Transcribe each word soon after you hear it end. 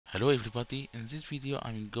Hello everybody, in this video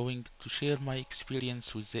I'm going to share my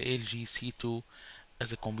experience with the LG C2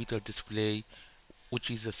 as a computer display,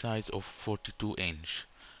 which is the size of 42 inch.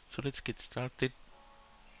 So let's get started.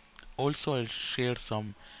 Also I'll share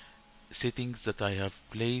some settings that I have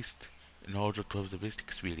placed in order to have the best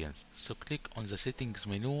experience. So click on the settings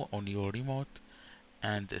menu on your remote,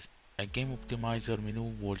 and a game optimizer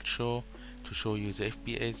menu will show you the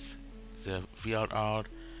FPS, the VRR.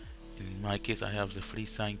 In my case I have the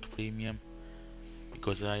FreeSync Premium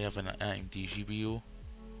because I have an AMD GPU.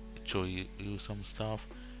 Show you some stuff.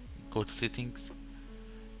 Go to settings,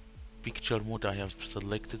 picture mode. I have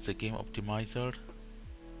selected the game optimizer,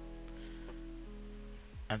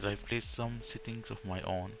 and I've placed some settings of my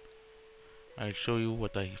own. I'll show you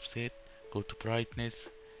what I have set. Go to brightness,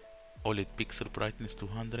 OLED pixel brightness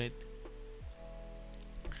 200,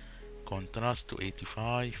 contrast to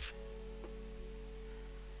 85,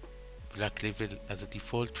 black level as a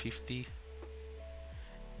default 50,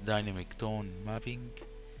 dynamic tone mapping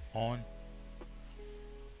on,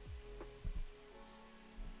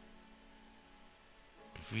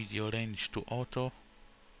 video range to auto,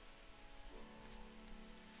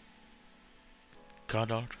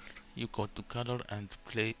 color. You go to color and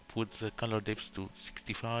put the color depth to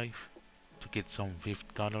 65 to get some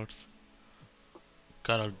vivid colors.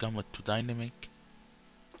 Color gamut to dynamic.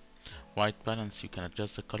 White balance, you can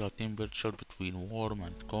adjust the color temperature between warm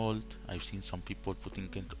and cold. I've seen some people putting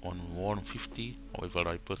it on warm 50, however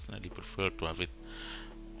I personally prefer to have it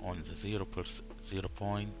on the 0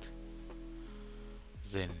 point.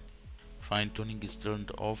 Then fine tuning is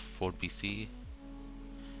turned off for PC,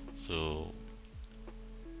 so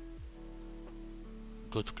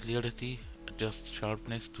go to clarity, adjust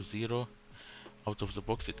sharpness to 0. Out of the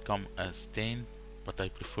box it comes as 10, but I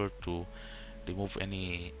prefer to remove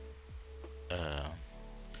any uh,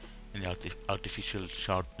 artificial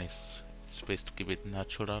sharpness. It's best to keep it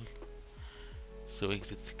natural. So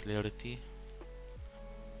exit clarity,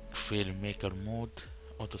 filmmaker mode,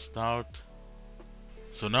 auto start.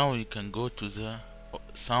 So now you can go to the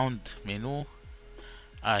sound menu.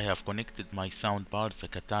 I have connected my soundbar, the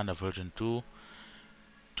Katana version 2,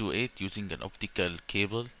 to it using an optical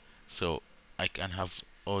cable, so I can have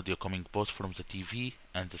audio coming both from the TV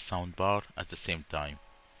and the soundbar at the same time.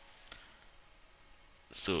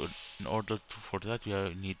 So in order for that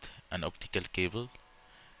you need an optical cable.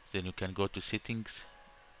 Then you can go to settings,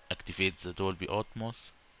 activate the Dolby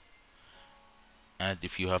Atmos, and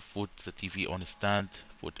if you have put the TV on a stand,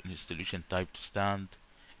 put an installation type to stand.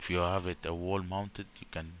 If you have it a wall mounted, you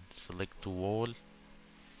can select to wall.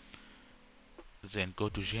 Then go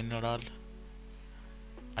to general.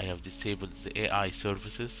 I have disabled the AI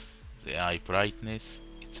services, the AI brightness,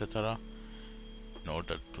 etc. in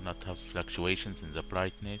order to not have fluctuations in the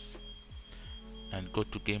brightness. And go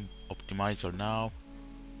to game optimizer now,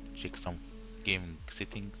 check some gaming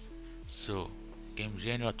settings. So game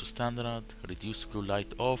genre to standard, reduce blue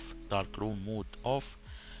light off, dark room mode off,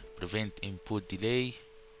 prevent input delay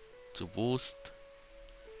to boost,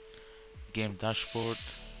 game dashboard,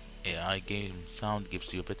 AI game sound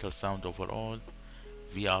gives you a better sound overall,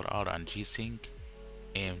 VRR and G-Sync,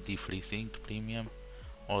 AMD FreeSync Premium,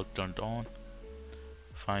 all turned on,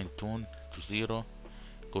 fine tune to 0,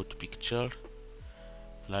 go to picture,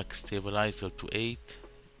 black stabilizer to 8,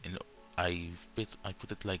 and I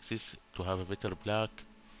put it like this to have a better black.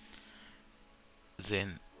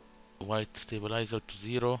 Then white stabilizer to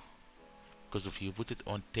 0, because if you put it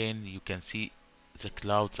on 10 you can see the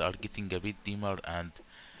clouds are getting a bit dimmer and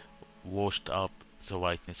washed up the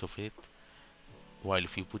whiteness of it, while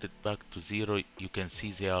if you put it back to 0 you can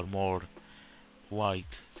see they are more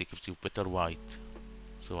white, they gives you better white.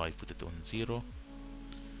 So I put it on 0,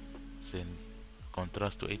 then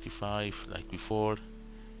contrast to 85 like before,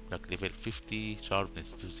 black level 50,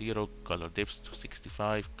 sharpness to 0, color depth to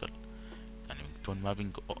 65, dynamic tone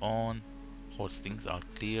mapping on. All things are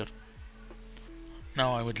clear.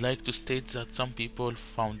 Now I would like to state that some people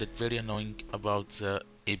found it very annoying about the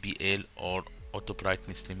ABL or auto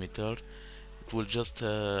brightness limiter. It will just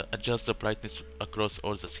adjust the brightness across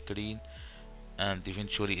all the screen, and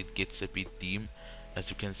eventually it gets a bit dim. As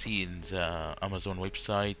you can see in the Amazon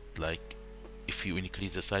website, like if you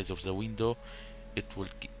increase the size of the window it will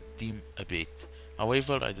dim a bit.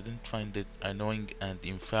 However, I didn't find it annoying, and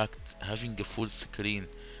in fact having a full screen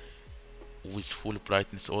with full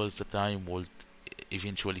brightness all the time will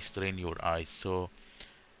eventually strain your eyes. So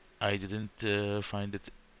I didn't find it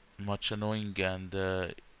much annoying,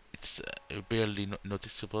 and it's barely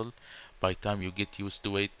noticeable by the time you get used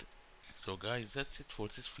to it. So guys, that's it for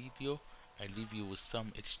this video. I leave you with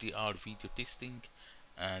some HDR video testing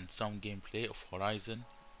and some gameplay of Horizon.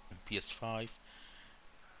 on PS5.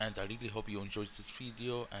 And I really hope you enjoyed this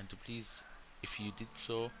video, and please, if you did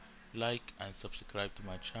so, like and subscribe to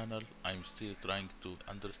my channel. I'm still trying to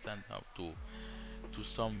understand how to do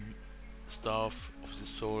some stuff of this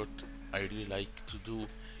sort. I really like to do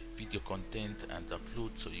video content and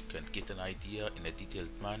upload so you can get an idea in a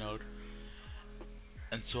detailed manner,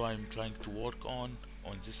 and so I'm trying to work on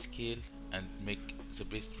this scale and make the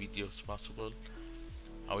best videos possible.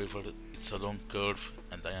 However, it's a long curve,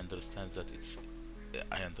 and I understand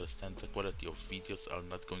the quality of videos are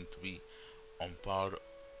not going to be on par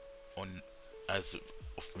on as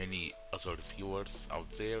of many other viewers out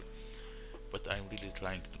there, but I'm really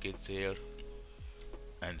trying to get there,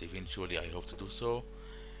 and eventually I hope to do so.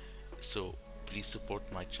 So please support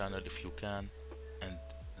my channel if you can, and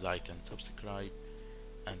like and subscribe,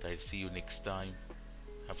 and I'll see you next time.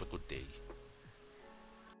 Have a good day.